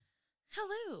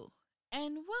Hello,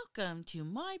 and welcome to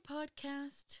my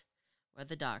podcast, Where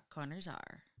the Dark Corners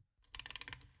Are.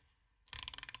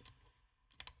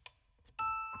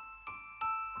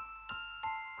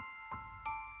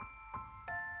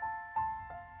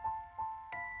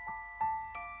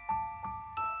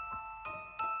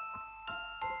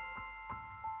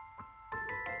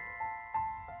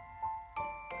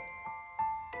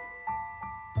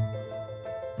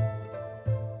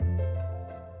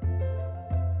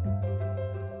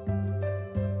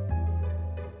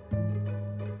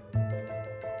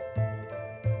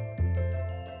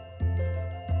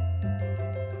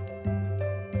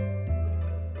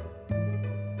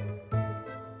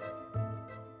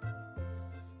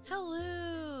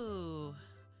 Hello,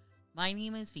 my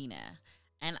name is Vina,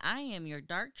 and I am your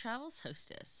Dark Travels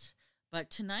hostess. But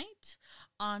tonight,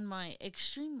 on my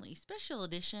extremely special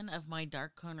edition of my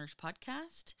Dark Corners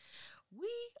podcast, we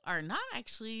are not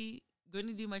actually going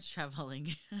to do much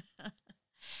traveling.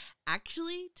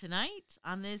 Actually, tonight,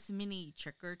 on this mini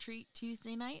trick or treat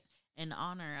Tuesday night, in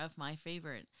honor of my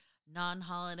favorite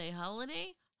non-holiday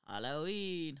holiday,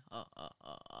 Halloween,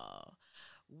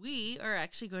 we are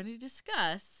actually going to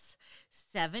discuss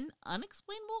 7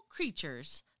 unexplainable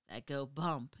creatures that go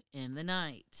bump in the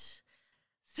night.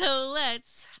 So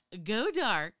let's go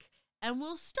dark, and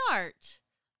we'll start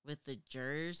with the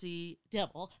Jersey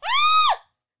Devil.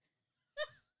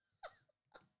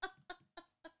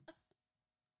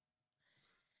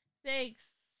 Thanks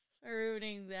for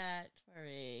ruining that for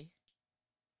me.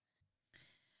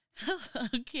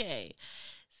 Okay,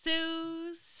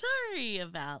 so sorry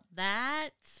about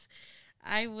that.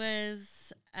 I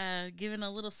was given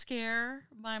a little scare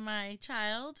by my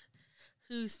child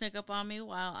who snuck up on me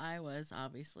while I was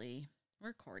obviously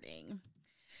recording.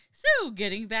 So,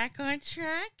 getting back on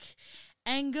track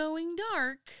and going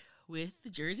dark with the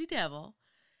Jersey Devil.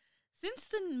 Since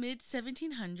the mid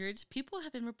 1700s, people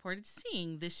have been reported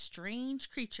seeing this strange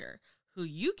creature who,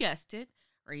 you guessed it,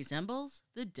 resembles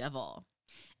the devil.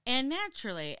 And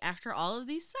naturally, after all of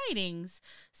these sightings,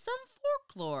 some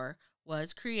folklore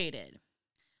was created.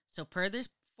 So, per this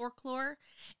folklore,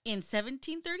 in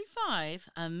 1735,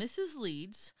 a Mrs.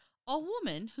 Leeds, a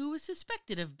woman who was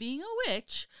suspected of being a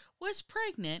witch, was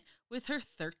pregnant with her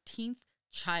 13th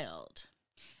child.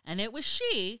 And it was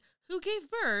she who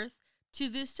gave birth to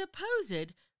this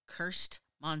supposed cursed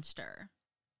monster.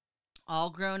 All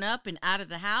grown up and out of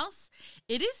the house,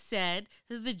 it is said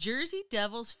that the Jersey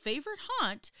Devil's favorite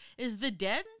haunt is the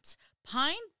dense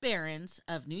Pine Barrens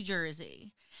of New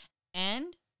Jersey.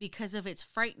 And because of its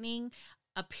frightening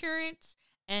appearance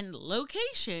and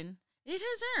location, it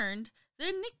has earned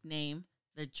the nickname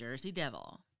the Jersey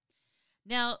Devil.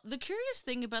 Now, the curious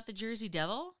thing about the Jersey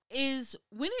Devil is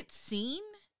when it's seen,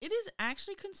 it is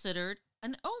actually considered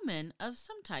an omen of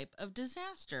some type of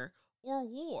disaster or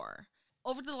war.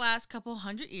 Over the last couple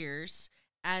hundred years,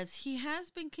 as he has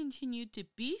been continued to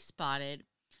be spotted,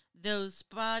 those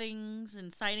spottings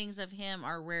and sightings of him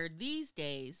are rare these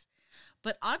days.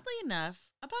 But oddly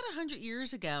enough, about 100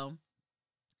 years ago,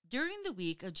 during the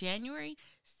week of January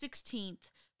 16th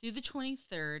through the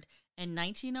 23rd in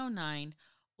 1909,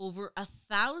 over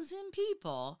 1,000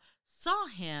 people saw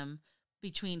him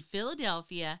between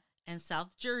Philadelphia and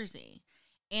South Jersey.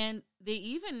 And they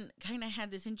even kind of had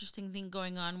this interesting thing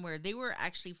going on where they were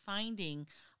actually finding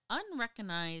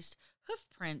unrecognized hoof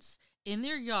prints in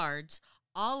their yards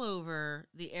all over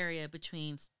the area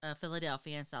between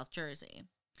Philadelphia and South Jersey.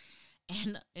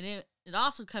 And it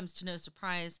also comes to no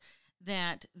surprise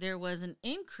that there was an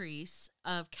increase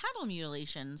of cattle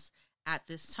mutilations at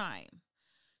this time.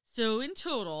 So in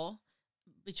total,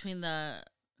 between the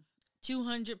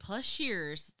 200 plus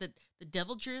years that the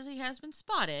Devil Jersey has been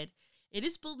spotted, it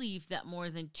is believed that more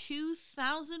than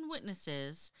 2,000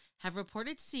 witnesses have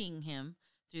reported seeing him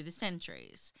through the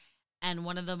centuries. And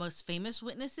one of the most famous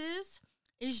witnesses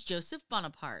is Joseph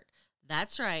Bonaparte.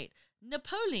 That's right,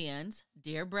 Napoleon's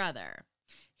dear brother.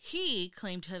 He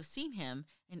claimed to have seen him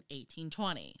in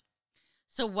 1820.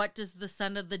 So what does the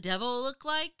son of the devil look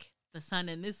like? The son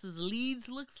in Mrs. Leeds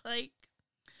looks like?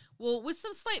 Well, with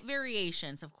some slight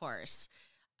variations, of course.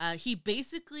 He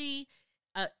basically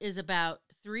is about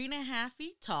 3.5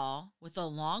 feet tall with a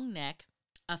long neck,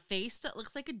 a face that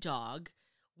looks like a dog,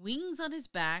 wings on his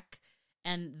back,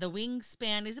 and the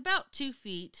wingspan is about 2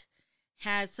 feet,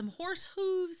 has some horse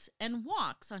hooves, and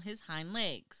walks on his hind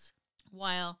legs,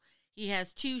 while he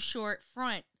has 2 short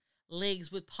front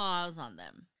legs with paws on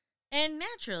them. And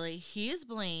naturally, he is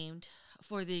blamed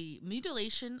for the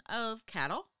mutilation of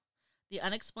cattle, the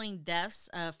unexplained deaths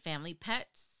of family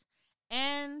pets,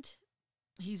 and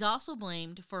he's also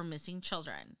blamed for missing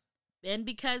children. And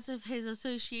because of his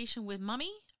association with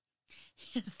Mummy,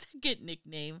 His second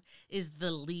nickname is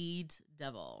the Leeds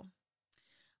Devil.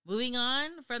 Moving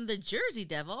on from the Jersey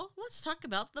Devil, let's talk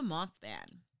about the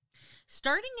Mothman.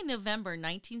 Starting in November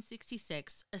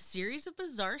 1966, a series of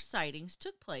bizarre sightings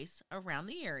took place around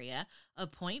the area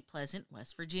of Point Pleasant,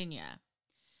 West Virginia.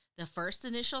 The first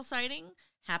initial sighting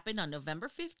happened on November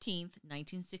 15th,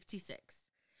 1966.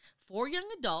 4 young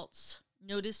adults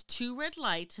noticed 2 red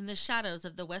lights in the shadows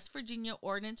of the West Virginia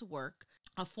Ordnance Works,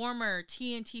 a former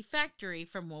TNT factory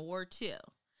from World War II.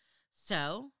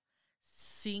 So,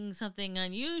 seeing something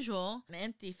unusual, an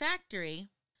empty factory,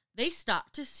 they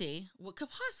stopped to see what could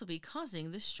possibly be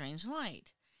causing this strange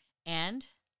light. And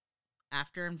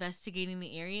after investigating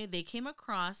the area, they came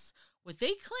across what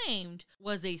they claimed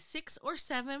was a 6 or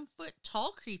 7 foot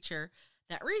tall creature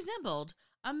that resembled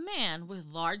a man with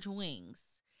large wings.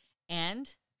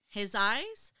 And his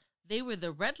eyes, they were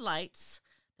the red lights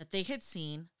that they had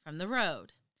seen from the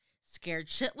road. Scared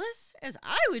shitless as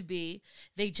I would be,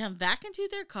 they jumped back into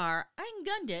their car and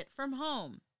gunned it from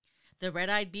home. The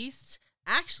red-eyed beasts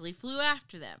actually flew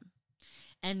after them.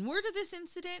 And word of this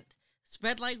incident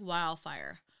spread like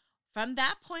wildfire. From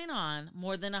that point on,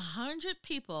 more than 100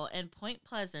 people in Point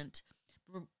Pleasant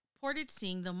reported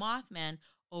seeing the Mothman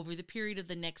over the period of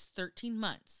the next 13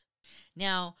 months.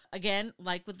 Now, again,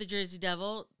 like with the Jersey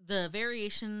Devil, the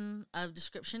variation of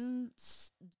description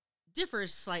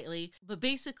differs slightly, but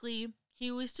basically,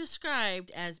 he was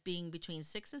described as being between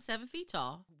 6 and 7 feet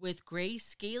tall, with gray,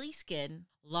 scaly skin,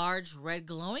 large, red,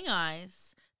 glowing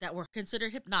eyes that were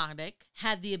considered hypnotic,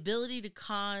 had the ability to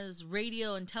cause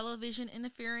radio and television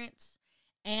interference,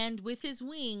 and with his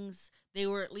wings, they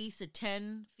were at least a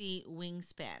 10 feet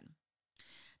wingspan.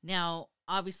 Now,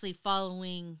 obviously,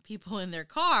 following people in their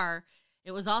car,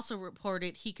 it was also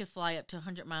reported he could fly up to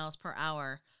 100 miles per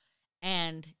hour,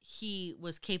 and he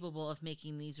was capable of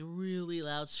making these really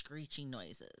loud screeching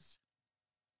noises.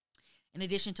 In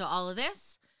addition to all of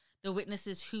this, the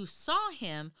witnesses who saw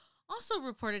him also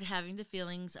reported having the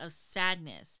feelings of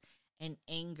sadness and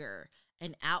anger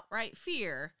and outright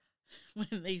fear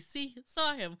when they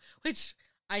saw him, which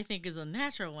I think is a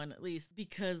natural one, at least,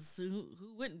 because who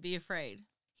wouldn't be afraid?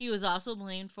 He was also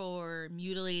blamed for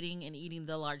mutilating and eating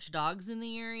the large dogs in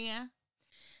the area.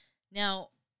 Now,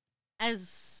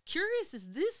 as curious as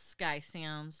this guy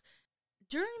sounds,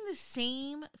 during the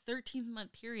same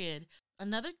 13-month period,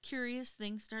 another curious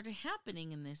thing started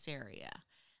happening in this area.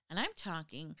 And I'm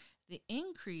talking the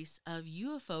increase of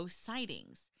UFO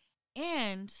sightings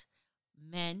and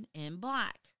men in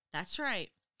black. That's right.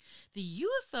 The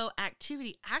UFO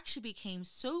activity actually became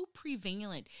so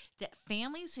prevalent that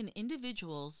families and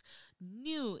individuals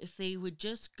knew if they would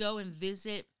just go and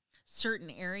visit certain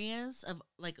areas of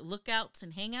like lookouts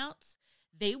and hangouts,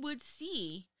 they would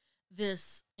see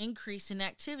this increase in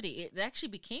activity. It actually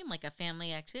became like a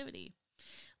family activity.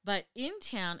 But in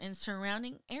town and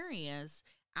surrounding areas,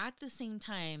 at the same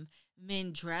time,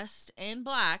 men dressed in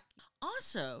black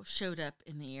also showed up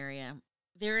in the area.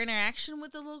 Their interaction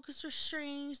with the locals were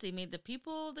strange. They made the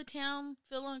people of the town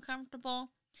feel uncomfortable.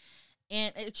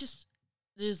 And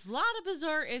there's a lot of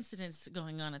bizarre incidents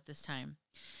going on at this time.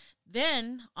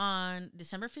 Then, on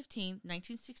December 15th,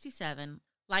 1967,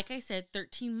 like I said,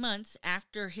 13 months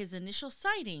after his initial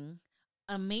sighting,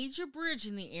 a major bridge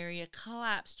in the area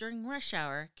collapsed during rush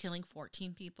hour, killing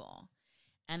 14 people.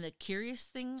 And the curious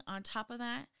thing on top of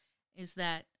that is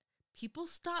that people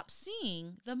stopped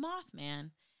seeing the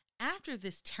Mothman after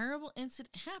this terrible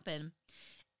incident happened,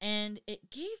 and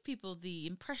it gave people the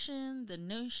impression, the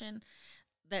notion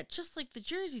that just like the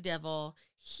Jersey Devil,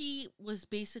 he was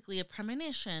basically a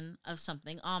premonition of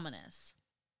something ominous.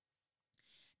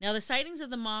 Now, the sightings of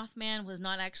the Mothman was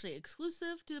not actually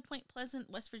exclusive to the Point Pleasant,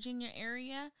 West Virginia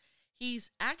area.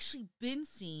 He's actually been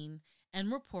seen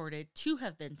and reported to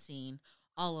have been seen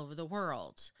all over the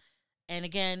world. And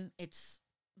again,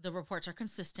 the reports are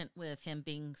consistent with him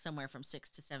being somewhere from 6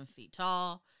 to 7 feet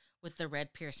tall, with the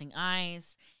red piercing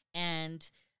eyes, and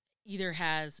either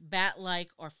has bat-like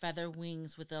or feather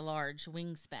wings with a large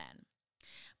wingspan.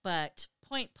 But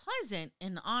Point Pleasant,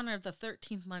 in honor of the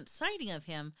 13th month sighting of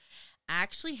him,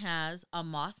 actually has a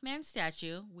Mothman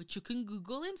statue, which you can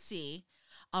Google and see,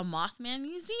 a Mothman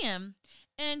museum,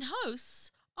 and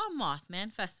hosts a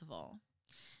Mothman festival.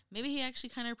 Maybe he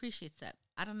actually kind of appreciates that.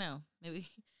 I don't know. Maybe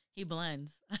he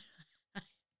blends.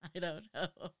 I don't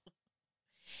know.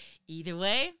 Either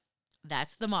way,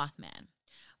 that's the Mothman.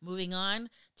 Moving on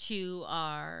to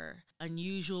our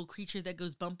unusual creature that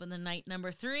goes bump in the night,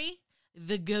 number 3,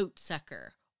 the goat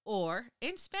sucker, or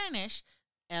in Spanish,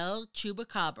 El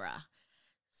Chupacabra.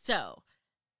 So,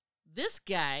 this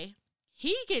guy,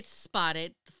 he gets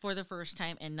spotted for the first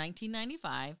time in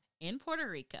 1995 in Puerto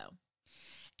Rico.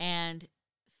 and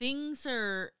things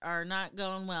are not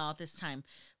going well at this time.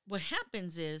 What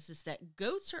happens is that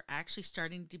goats are actually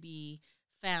starting to be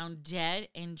found dead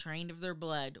and drained of their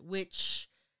blood, which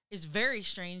is very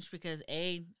strange because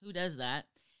A, who does that?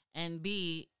 And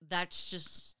B, that's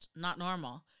just not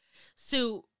normal.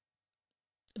 So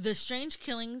the strange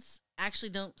killings actually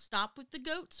don't stop with the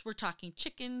goats. We're talking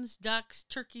chickens, ducks,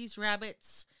 turkeys,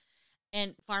 rabbits,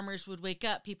 and farmers would wake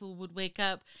up, people would wake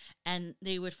up, and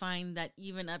they would find that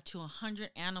even up to 100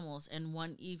 animals in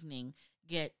one evening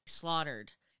get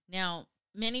slaughtered. Now,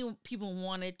 many people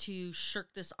wanted to shirk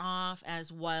this off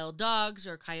as wild dogs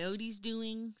or coyotes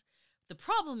doing. The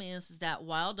problem is that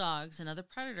wild dogs and other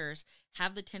predators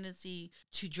have the tendency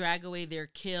to drag away their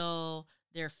kill,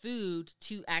 their food,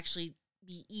 to actually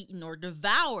be eaten or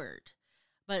devoured.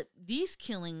 But these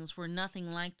killings were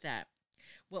nothing like that.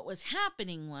 What was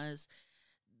happening was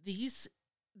these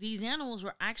animals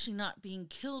were actually not being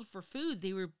killed for food.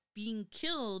 They were being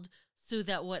killed so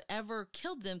that whatever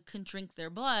killed them could drink their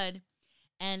blood,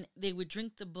 and they would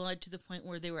drink the blood to the point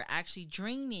where they were actually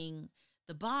draining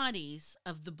the bodies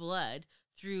of the blood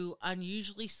through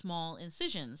unusually small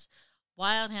incisions.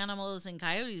 Wild animals and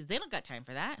coyotes, they don't got time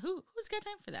for that. Who's got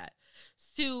time for that?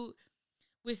 So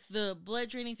with the blood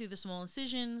draining through the small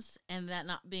incisions and that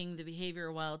not being the behavior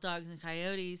of wild dogs and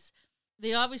coyotes,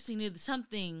 they obviously knew that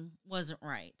something wasn't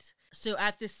right. So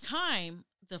at this time,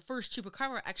 the first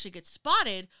chupacabra actually gets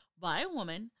spotted by a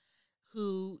woman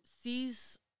who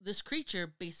sees this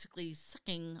creature basically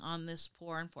sucking on this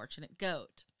poor, unfortunate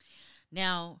goat.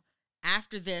 Now,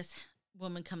 after this,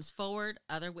 woman comes forward,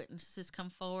 other witnesses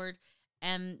come forward,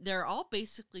 and they're all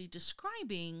basically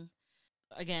describing,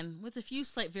 again, with a few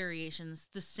slight variations,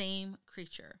 the same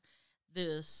creature.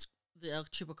 The El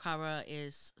Chupacabra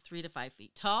is 3 to 5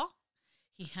 feet tall.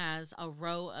 He has a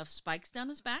row of spikes down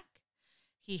his back.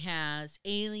 He has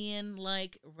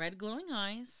alien-like red glowing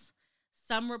eyes.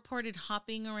 Some reported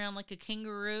hopping around like a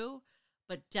kangaroo,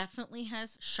 but definitely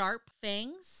has sharp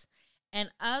fangs. And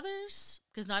others,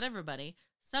 because not everybody,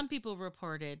 some people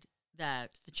reported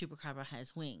that the Chupacabra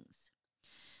has wings.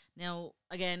 Now,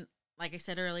 again, like I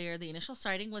said earlier, the initial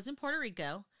sighting was in Puerto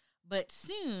Rico, but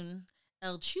soon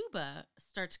El Chupa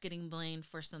starts getting blamed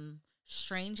for some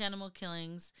strange animal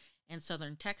killings in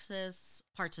southern Texas,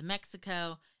 parts of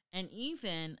Mexico, and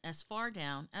even as far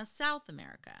down as South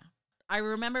America. I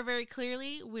remember very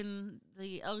clearly when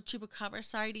the El Chupacabra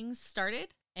sightings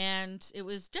started, and it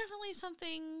was definitely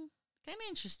something kind of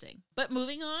interesting. But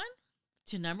moving on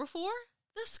to number 4,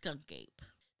 the skunk ape.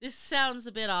 This sounds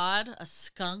a bit odd, a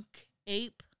skunk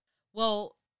ape.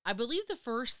 Well, I believe the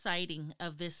first sighting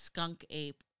of this skunk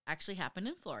ape actually happened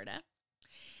in Florida.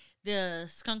 The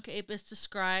skunk ape is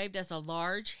described as a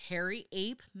large, hairy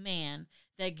ape man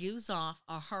that gives off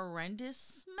a horrendous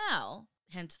smell,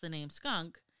 hence the name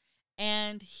skunk,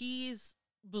 and he's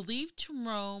believed to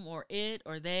roam, or it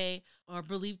or they are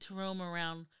believed to roam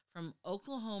around from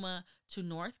Oklahoma to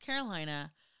North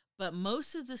Carolina, but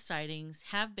most of the sightings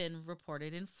have been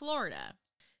reported in Florida.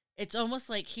 It's almost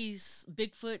like he's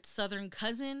Bigfoot's southern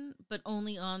cousin, but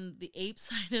only on the ape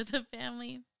side of the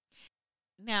family.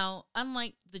 Now,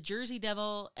 unlike the Jersey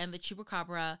Devil and the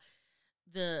Chupacabra,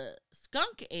 the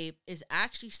skunk ape is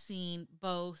actually seen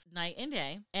both night and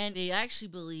day, and they actually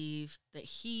believe that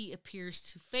he appears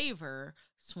to favor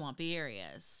swampy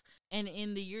areas. And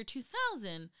in the year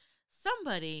 2000,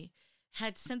 somebody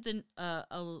had sent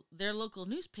their local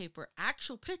newspaper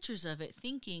actual pictures of it,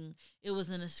 thinking it was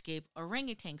an escaped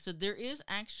orangutan. So there is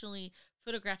actually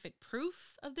photographic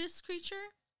proof of this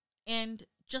creature. And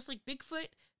just like Bigfoot,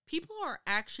 people are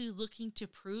actually looking to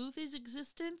prove his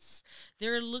existence.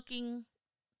 They're looking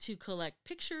to collect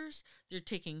pictures. They're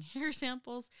taking hair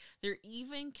samples. They're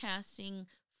even casting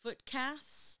foot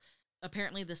casts.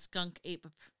 Apparently the skunk ape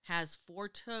has 4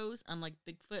 toes, unlike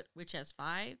Bigfoot, which has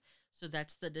 5. So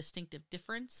that's the distinctive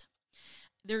difference.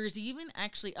 There's even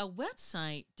actually a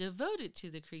website devoted to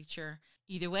the creature.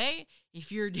 Either way,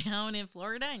 if you're down in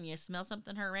Florida and you smell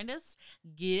something horrendous,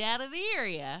 get out of the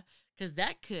area, because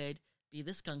that could be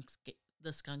the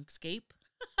skunkscape.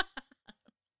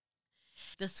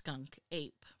 The skunk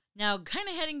ape. Now, kind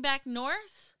of heading back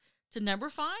north to number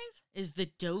 5 is the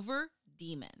Dover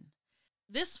Demon.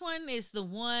 This one is the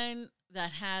one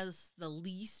that has the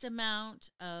least amount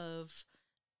of,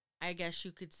 I guess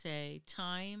you could say,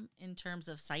 time in terms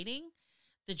of sighting.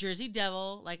 The Jersey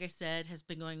Devil, like I said, has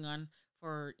been going on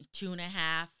for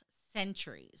 2.5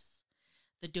 centuries.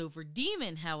 The Dover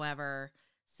Demon, however,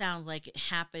 sounds like it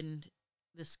happened,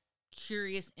 this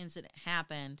curious incident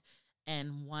happened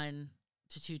in 1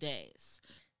 to 2 days.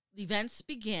 The events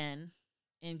begin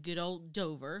in good old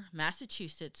Dover,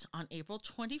 Massachusetts on April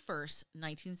 21st,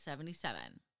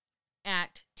 1977.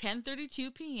 At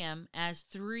 10:32 p.m., as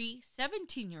three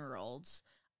 17-year-olds,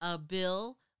 a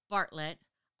Bill Bartlett,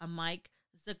 a Mike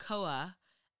Zakoa,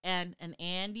 and an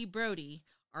Andy Brody,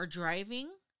 are driving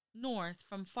north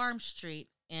from Farm Street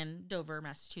in Dover,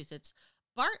 Massachusetts,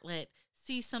 Bartlett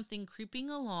sees something creeping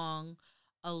along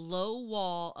a low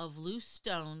wall of loose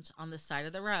stones on the side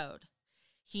of the road.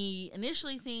 He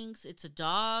initially thinks it's a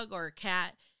dog or a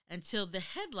cat until the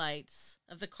headlights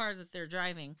of the car that they're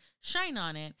driving shine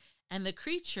on it, and the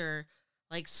creature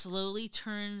slowly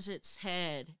turns its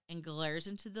head and glares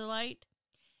into the light.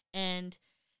 And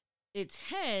its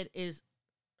head is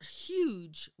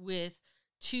huge with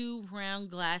two round,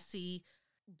 glassy,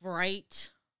 bright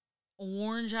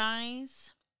orange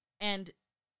eyes. And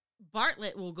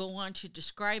Bartlett will go on to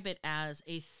describe it as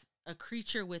a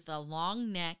creature with a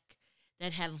long neck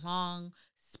that had long,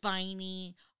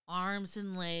 spiny arms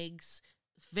and legs,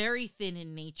 very thin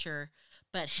in nature,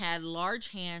 but had large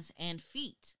hands and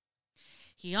feet.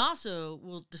 He also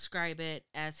will describe it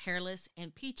as hairless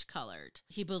and peach-colored.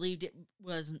 He believed it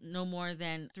was no more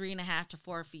than 3.5 to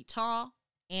 4 feet tall.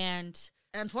 And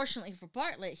unfortunately for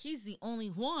Bartlett, he's the only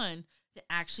one that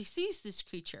actually sees this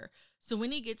creature. So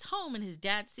when he gets home and his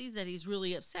dad sees that, he's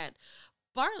really upset.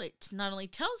 Bartlett not only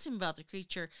tells him about the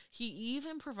creature, he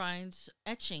even provides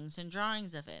etchings and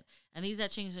drawings of it. And these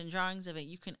etchings and drawings of it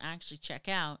you can actually check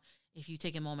out if you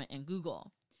take a moment and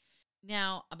Google.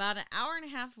 Now, about an hour and a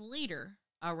half later,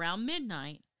 around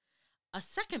midnight, a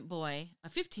second boy, a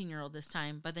 15-year-old this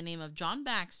time, by the name of John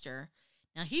Baxter,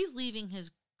 now he's leaving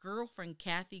his girlfriend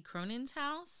Kathy Cronin's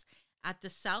house at the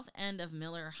south end of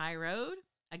Miller High Road,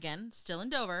 again, still in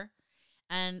Dover,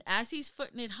 and as he's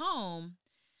footing it home,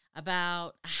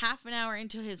 about a half an hour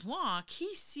into his walk,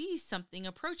 he sees something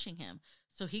approaching him.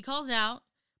 So he calls out,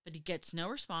 but he gets no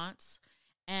response,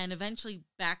 and eventually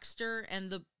Baxter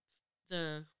and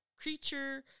the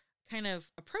creature kind of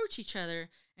approach each other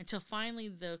until finally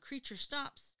the creature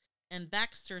stops, and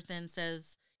Baxter then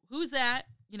says, "Who's that?"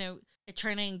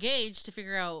 Trying to engage to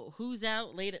figure out who's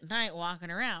out late at night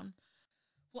walking around.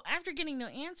 Well, after getting no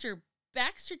answer,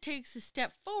 Baxter takes a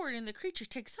step forward and the creature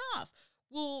takes off.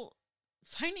 Well,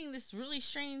 finding this really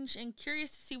strange and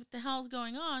curious to see what the hell's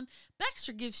going on,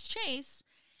 Baxter gives chase,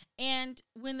 and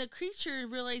when the creature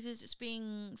realizes it's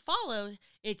being followed,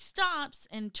 it stops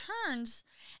and turns,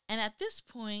 and at this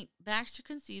point, Baxter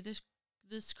can see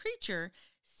this creature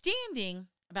standing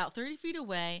about 30 feet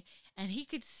away, and he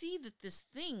could see that this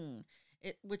thing,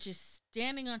 which is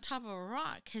standing on top of a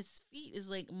rock, his feet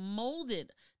is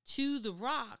molded to the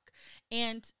rock.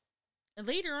 And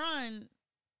later on,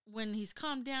 when he's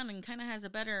calmed down and kind of has a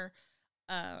better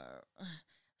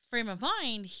frame of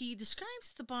mind, he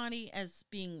describes the body as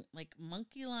being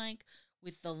monkey-like,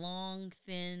 with the long,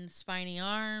 thin, spiny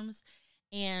arms,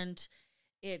 and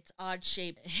its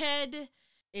odd-shaped head.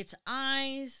 Its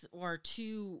eyes are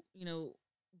two,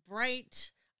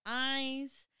 bright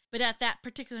eyes. But at that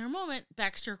particular moment,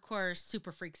 Baxter, of course,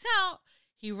 super freaks out.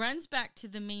 He runs back to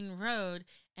the main road,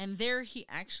 and there he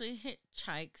actually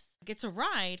hitchhikes, gets a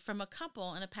ride from a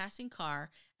couple in a passing car,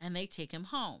 and they take him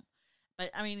home.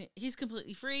 But, he's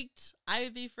completely freaked. I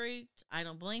would be freaked. I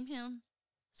don't blame him.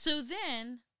 So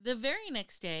then, the very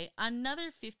next day,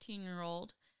 another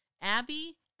 15-year-old,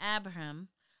 Abby Abraham,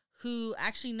 who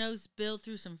actually knows Bill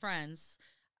through some friends,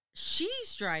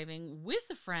 she's driving with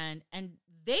a friend, and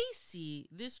they see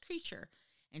this creature.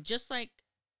 And just like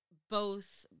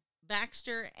both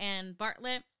Baxter and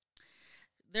Bartlett,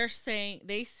 they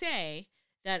say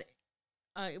that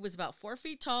it was about 4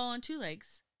 feet tall on two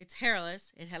legs. It's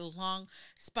hairless. It had long,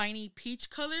 spiny,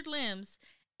 peach-colored limbs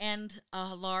and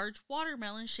a large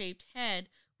watermelon-shaped head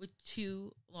with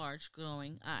two large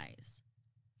glowing eyes.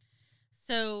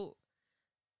 So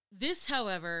this,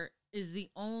 however, is the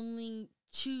only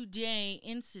 2-day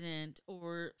incident,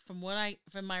 or from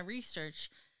my research,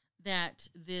 that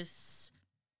this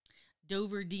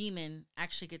Dover demon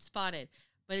actually gets spotted.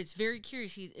 But it's very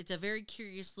curious. It's a very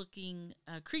curious looking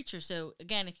creature. So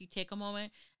again, if you take a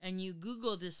moment and you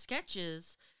Google the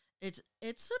sketches, it's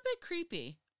a bit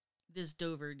creepy, this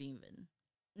Dover demon.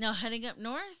 Now heading up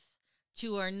north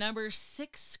to our number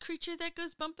 6 creature that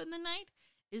goes bump in the night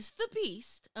is the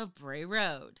Beast of Bray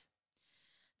Road.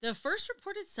 The first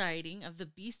reported sighting of the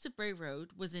Beast of Bray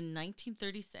Road was in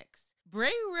 1936.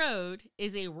 Bray Road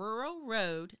is a rural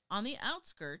road on the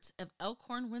outskirts of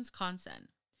Elkhorn, Wisconsin.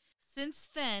 Since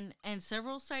then, and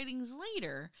several sightings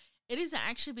later, it has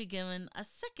actually been given a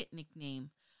second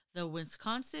nickname, the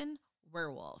Wisconsin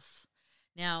Werewolf.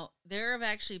 Now, there have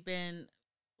actually been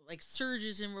like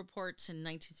surges in reports in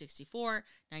 1964,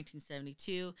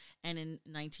 1972, and in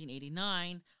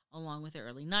 1989, along with the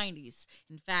early 90s.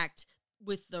 In fact,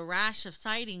 with the rash of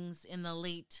sightings in the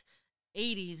late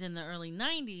 80s and the early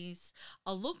 90s,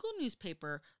 a local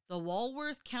newspaper, the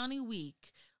Walworth County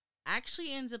Week,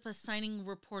 actually ends up assigning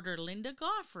reporter Linda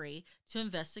Goffrey to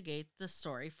investigate the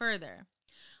story further.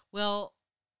 Well,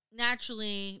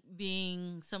 naturally,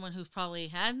 being someone who probably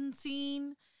hadn't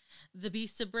seen the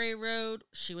Beast of Bray Road,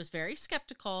 she was very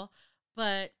skeptical,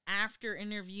 but after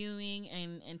interviewing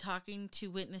and talking to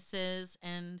witnesses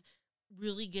and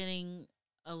really getting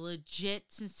a legit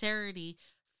sincerity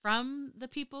from the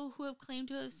people who have claimed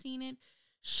to have seen it,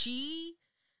 she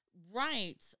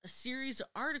writes a series of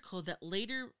articles that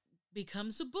later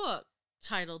becomes a book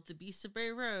titled The Beast of Bray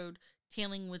Road,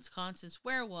 Tailing Wisconsin's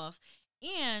Werewolf.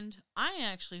 And I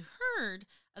actually heard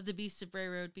of The Beast of Bray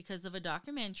Road because of a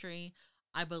documentary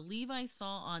I believe I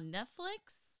saw on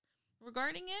Netflix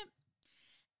regarding it.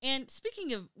 And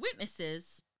speaking of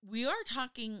witnesses, we are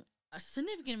talking a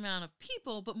significant amount of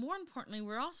people, but more importantly,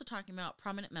 we're also talking about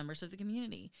prominent members of the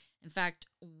community. In fact,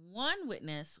 one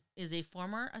witness is a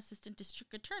former assistant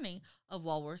district attorney of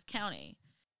Walworth County.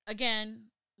 Again,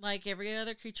 like every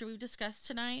other creature we've discussed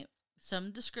tonight,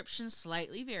 some descriptions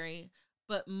slightly vary,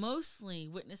 but mostly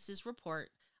witnesses report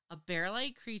a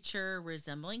bear-like creature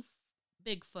resembling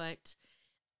Bigfoot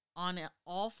on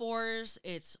all fours.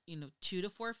 It's 2 to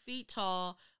 4 feet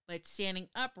tall, but standing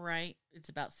upright, it's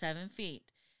about 7 feet,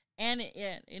 and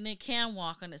it can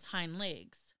walk on its hind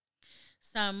legs.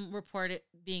 Some report it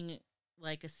being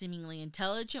like a seemingly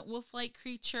intelligent wolf-like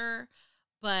creature,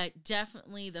 but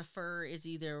definitely the fur is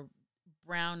either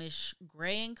brownish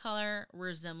gray in color,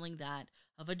 resembling that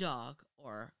of a dog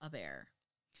or a bear.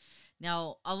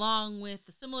 Now, along with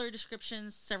the similar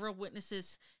descriptions, several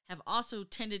witnesses have also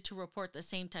tended to report the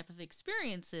same type of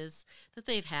experiences that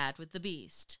they've had with the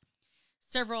beast.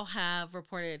 Several have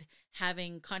reported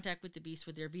having contact with the beast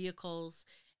with their vehicles.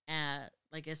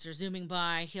 Like as they're zooming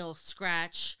by, he'll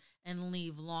scratch and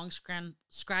leave long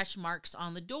scratch marks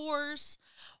on the doors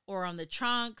or on the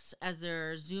trunks as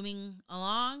they're zooming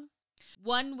along.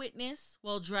 One witness,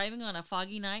 while driving on a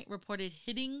foggy night, reported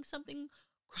hitting something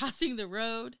crossing the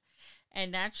road.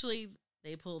 And naturally,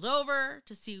 they pulled over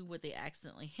to see what they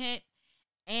accidentally hit.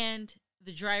 And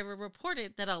the driver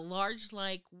reported that a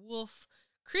large-like wolf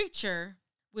creature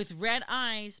with red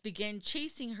eyes began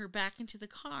chasing her back into the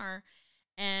car.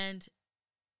 And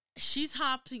she's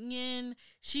hopping in.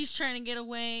 She's trying to get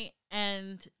away.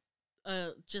 And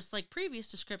just like previous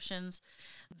descriptions,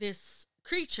 this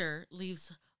creature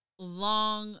leaves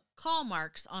long claw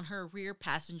marks on her rear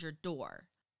passenger door.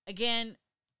 Again,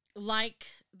 like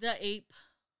the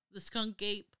skunk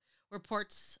ape,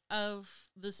 reports of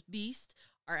this beast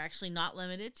are actually not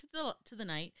limited to the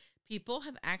night. People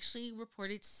have actually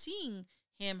reported seeing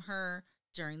her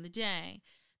during the day.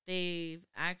 They've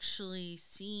actually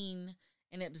seen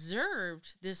and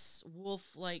observed this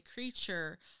wolf-like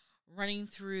creature running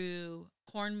through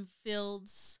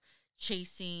cornfields,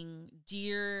 chasing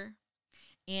deer.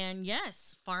 And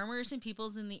yes, farmers and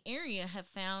peoples in the area have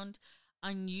found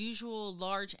unusual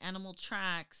large animal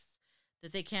tracks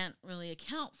that they can't really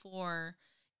account for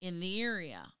in the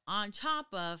area. On top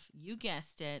of, you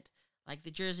guessed it, like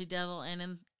the Jersey Devil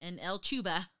and El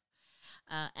Chuba,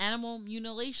 animal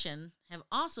mutilation have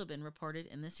also been reported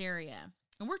in this area.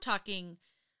 And we're talking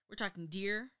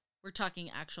deer, we're talking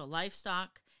actual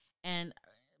livestock, and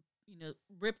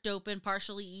ripped open,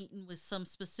 partially eaten with some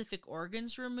specific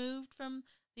organs removed from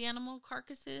the animal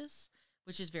carcasses,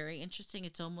 which is very interesting.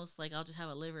 It's almost like I'll just have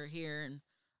a liver here and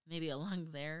maybe a lung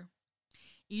there.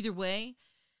 Either way,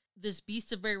 this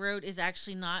Beast of Bray Road is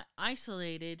actually not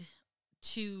isolated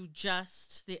to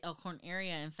just the Elkhorn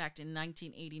area. In fact, in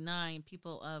 1989,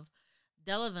 people of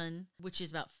Delavan, which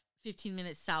is about 15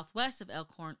 minutes southwest of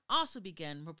Elkhorn, also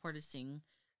began reported seeing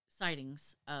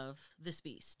sightings of this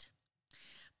beast.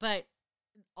 But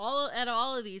all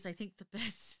of these, I think the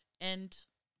best and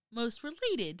most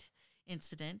related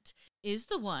incident is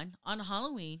the one on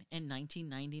Halloween in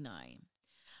 1999.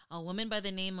 A woman by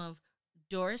the name of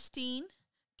Doristine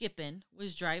Gippin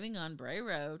was driving on Bray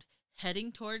Road,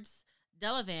 heading towards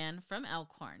Delavan from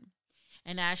Elkhorn.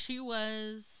 And as she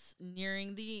was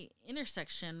nearing the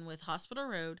intersection with Hospital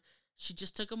Road, she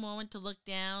just took a moment to look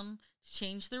down to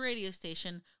change the radio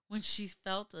station when she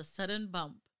felt a sudden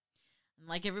bump. And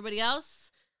like everybody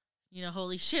else,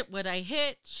 holy shit, what I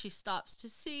hit, she stops to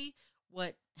see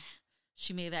what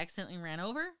she may have accidentally ran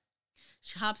over.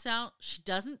 She hops out. She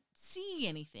doesn't see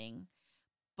anything,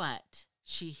 but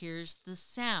she hears the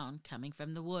sound coming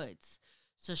from the woods.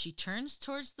 So she turns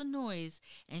towards the noise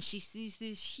and she sees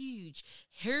this huge,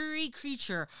 hairy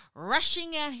creature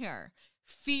rushing at her.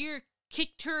 Fear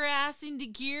kicked her ass into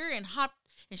gear and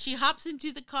she hops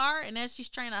into the car, and as she's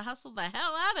trying to hustle the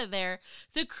hell out of there,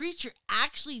 the creature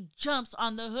actually jumps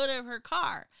on the hood of her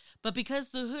car. But because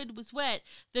the hood was wet,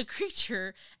 the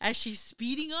creature, as she's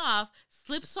speeding off,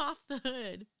 slips off the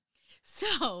hood.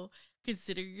 So,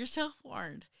 consider yourself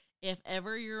warned. If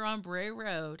ever you're on Bray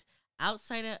Road,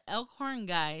 outside of Elkhorn,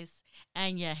 guys,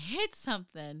 and you hit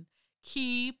something,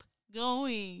 keep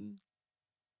going.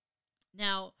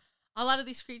 Now, a lot of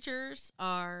these creatures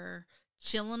are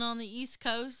chilling on the East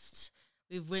Coast.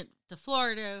 We went to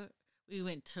Florida, we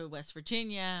went to West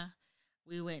Virginia,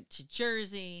 we went to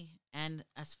Jersey, and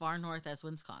as far north as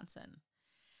Wisconsin.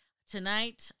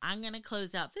 Tonight, I'm going to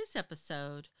close out this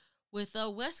episode with a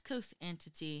West Coast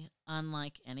entity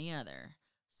unlike any other.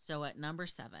 So at number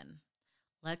 7,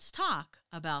 let's talk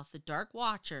about the Dark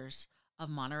Watchers of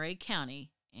Monterey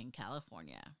County in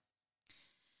California.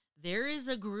 There is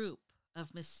a group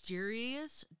of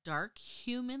mysterious, dark,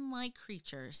 human-like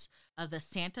creatures of the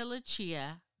Santa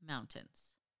Lucia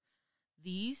Mountains.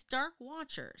 These Dark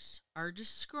Watchers are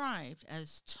described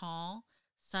as tall,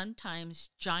 sometimes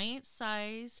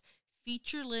giant-sized,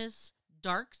 featureless,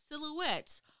 dark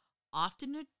silhouettes,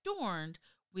 often adorned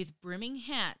with brimming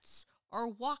hats or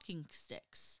walking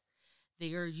sticks.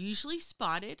 They are usually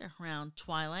spotted around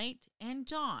twilight and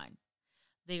dawn.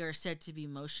 They are said to be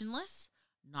motionless,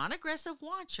 non-aggressive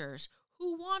watchers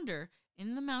who wander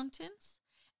in the mountains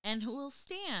and who will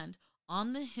stand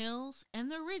on the hills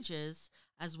and the ridges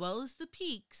as well as the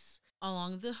peaks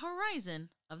along the horizon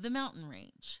of the mountain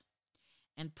range.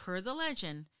 And per the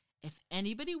legend, if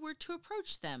anybody were to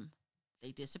approach them,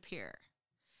 they disappear.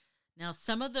 Now,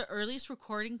 some of the earliest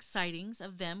recording sightings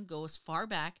of them go as far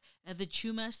back as the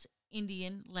Chumash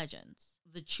Indian legends.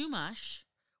 The Chumash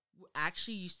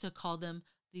actually used to call them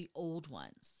the Old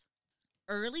Ones.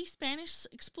 Early Spanish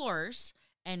explorers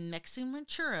and Mexican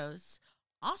rancheros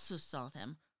also saw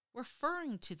them,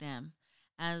 referring to them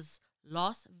as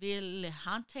Los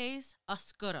Vigilantes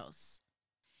Oscuros.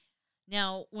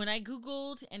 Now, when I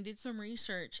Googled and did some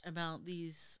research about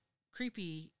these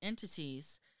creepy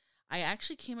entities, I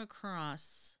actually came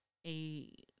across a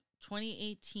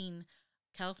 2018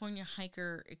 California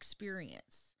hiker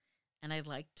experience, and I'd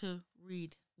like to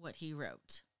read what he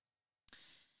wrote.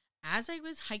 As I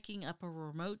was hiking up a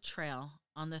remote trail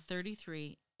on the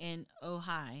 33 in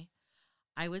Ojai,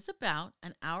 I was about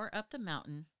an hour up the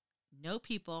mountain, no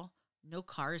people, no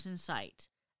cars in sight.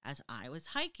 As I was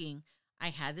hiking, I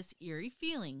had this eerie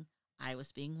feeling I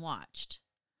was being watched.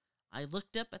 I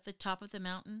looked up at the top of the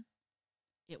mountain.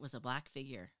 It was a black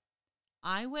figure.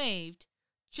 I waved,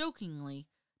 jokingly,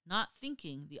 not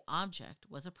thinking the object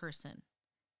was a person.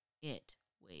 It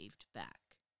waved back.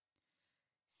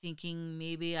 Thinking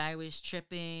maybe I was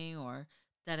tripping or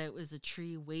that it was a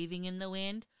tree waving in the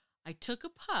wind, I took a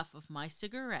puff of my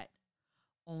cigarette,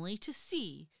 only to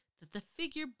see that the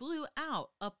figure blew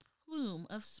out a plume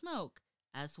of smoke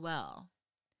as well.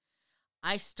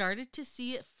 I started to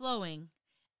see it flowing,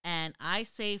 and I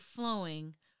say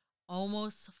flowing,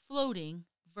 almost floating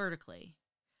vertically.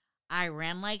 I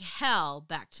ran like hell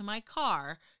back to my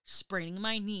car, spraining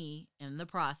my knee in the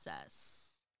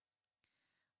process.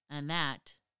 And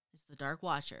that is the Dark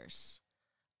Watchers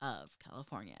of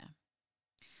California.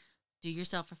 Do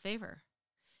yourself a favor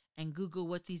and Google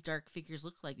what these dark figures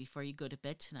look like before you go to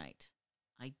bed tonight.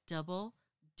 I double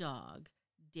dog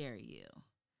dare you.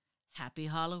 Happy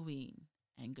Halloween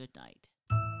and good night.